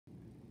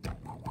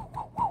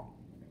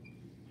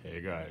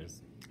Hey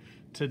guys,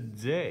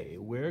 today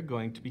we're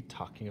going to be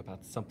talking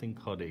about something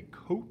called a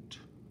coat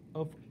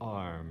of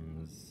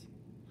arms.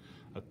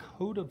 A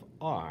coat of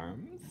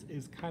arms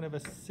is kind of a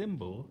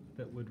symbol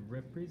that would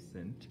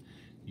represent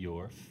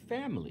your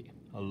family.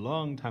 A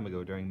long time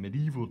ago during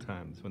medieval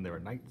times when there were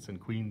knights and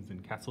queens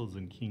and castles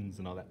and kings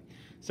and all that.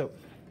 So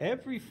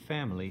every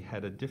family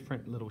had a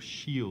different little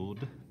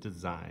shield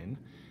design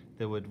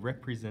that would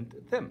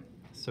represent them.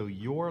 So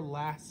your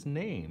last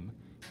name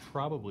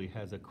probably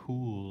has a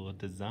cool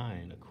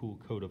design, a cool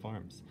coat of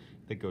arms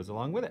that goes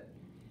along with it.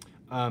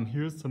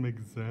 Here's some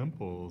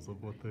examples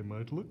of what they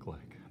might look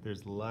like.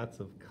 There's lots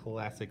of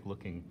classic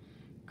looking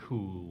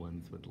cool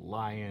ones with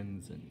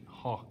lions and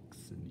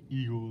hawks and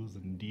eagles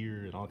and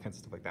deer and all kinds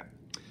of stuff like that.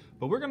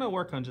 But we're gonna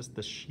work on just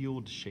the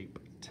shield shape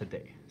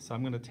today. So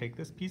I'm gonna take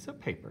this piece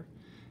of paper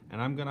and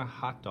I'm gonna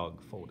hot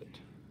dog fold it.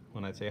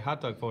 When I say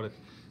hot dog fold it,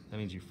 that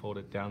means you fold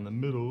it down the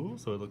middle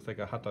so it looks like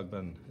a hot dog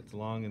bun. It's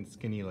long and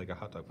skinny like a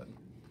hot dog bun.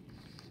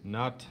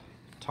 Not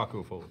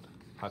taco fold,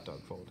 hot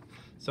dog fold.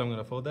 So I'm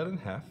gonna fold that in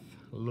half,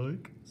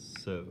 like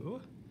so.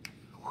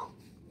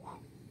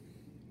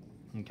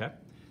 Okay,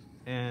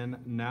 and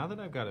now that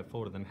I've got it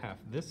folded in half,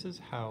 this is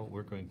how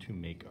we're going to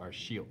make our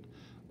shield.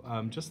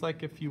 Just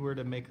like if you were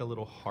to make a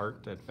little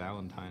heart at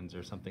Valentine's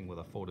or something with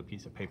a folded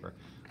piece of paper,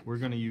 we're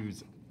gonna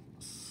use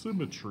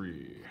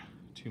symmetry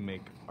to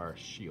make our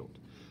shield.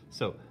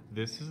 So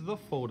this is the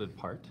folded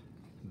part,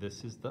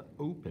 this is the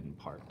open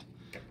part,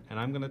 and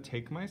I'm gonna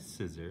take my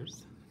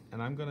scissors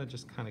and I'm gonna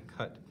just kind of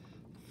cut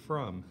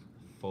from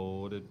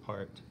folded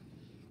part,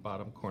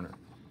 bottom corner.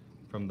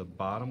 From the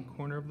bottom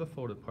corner of the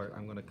folded part,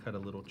 I'm gonna cut a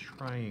little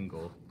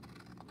triangle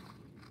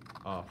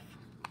off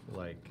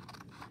like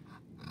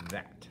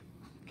that,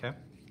 okay?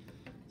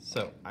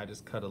 So I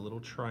just cut a little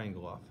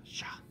triangle off.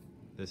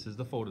 This is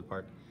the folded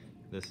part,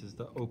 this is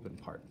the open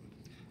part.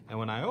 And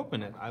when I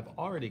open it, I've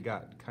already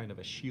got kind of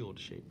a shield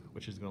shape,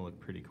 which is gonna look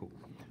pretty cool.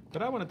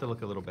 But I want it to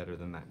look a little better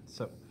than that.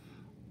 So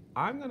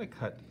I'm gonna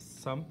cut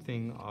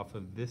something off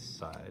of this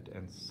side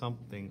and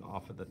something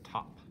off of the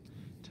top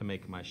to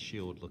make my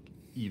shield look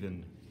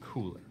even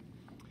cooler.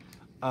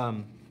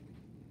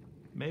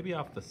 Maybe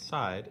off the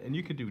side, and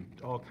you could do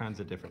all kinds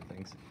of different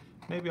things.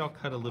 Maybe I'll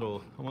cut a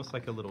little, almost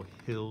like a little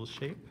hill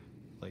shape,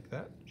 like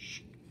that.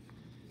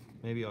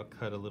 Maybe I'll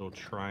cut a little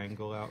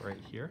triangle out right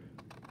here,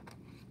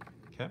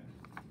 okay?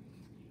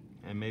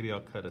 And maybe I'll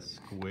cut a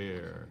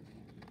square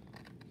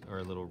or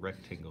a little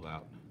rectangle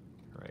out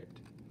right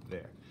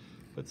there.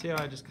 But see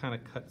how I just kind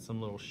of cut some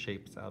little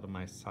shapes out of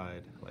my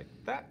side like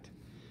that?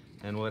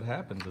 And what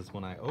happens is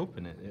when I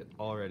open it, it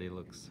already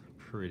looks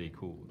pretty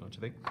cool, don't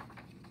you think?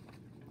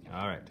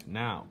 All right,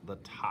 now the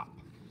top.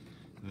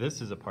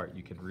 This is a part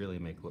you could really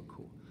make look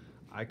cool.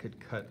 I could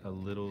cut a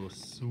little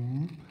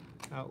swoop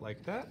out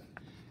like that.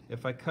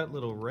 If I cut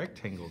little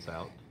rectangles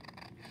out,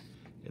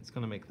 it's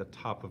gonna make the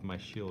top of my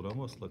shield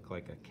almost look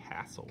like a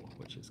castle,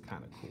 which is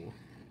kind of cool.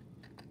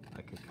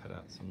 I could cut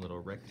out some little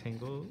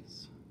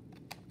rectangles.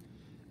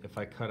 If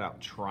I cut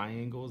out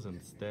triangles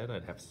instead,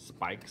 I'd have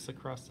spikes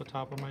across the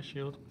top of my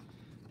shield.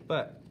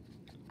 But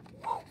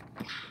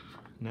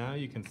now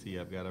you can see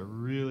I've got a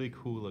really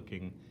cool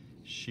looking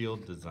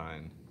shield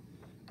design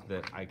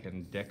that I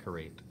can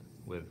decorate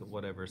with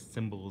whatever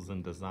symbols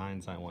and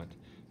designs I want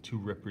to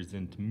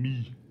represent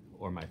me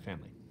or my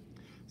family.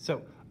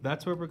 So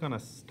that's where we're gonna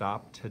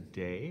stop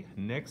today.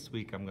 Next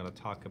week, I'm gonna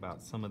talk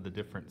about some of the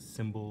different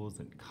symbols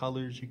and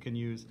colors you can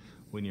use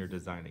when you're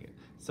designing it.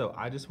 So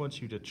I just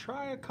want you to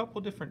try a couple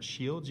different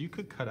shields. You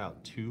could cut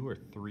out 2 or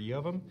 3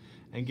 of them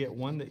and get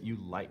one that you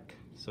like.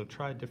 So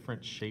try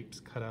different shapes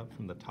cut out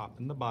from the top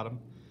and the bottom.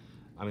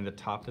 I mean the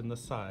top and the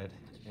side,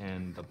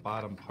 and the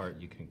bottom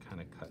part you can kind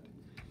of cut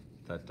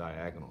that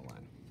diagonal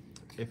line.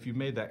 If you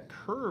made that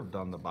curved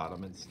on the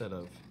bottom instead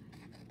of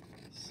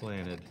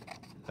slanted,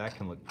 that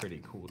can look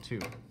pretty cool too,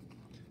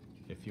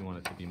 if you want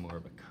it to be more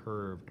of a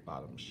curved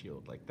bottom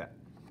shield like that.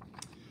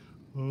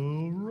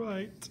 All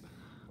right,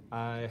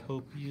 I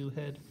hope you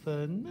had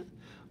fun.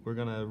 We're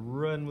gonna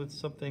run with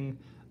something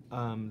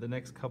the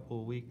next couple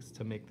of weeks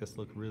to make this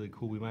look really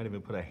cool. We might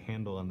even put a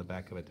handle on the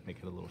back of it to make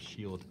it a little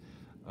shield,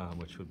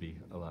 which would be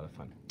a lot of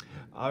fun.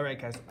 All right,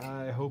 guys,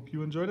 I hope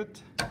you enjoyed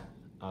it.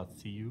 I'll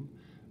see you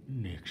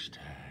next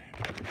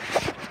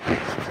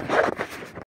time.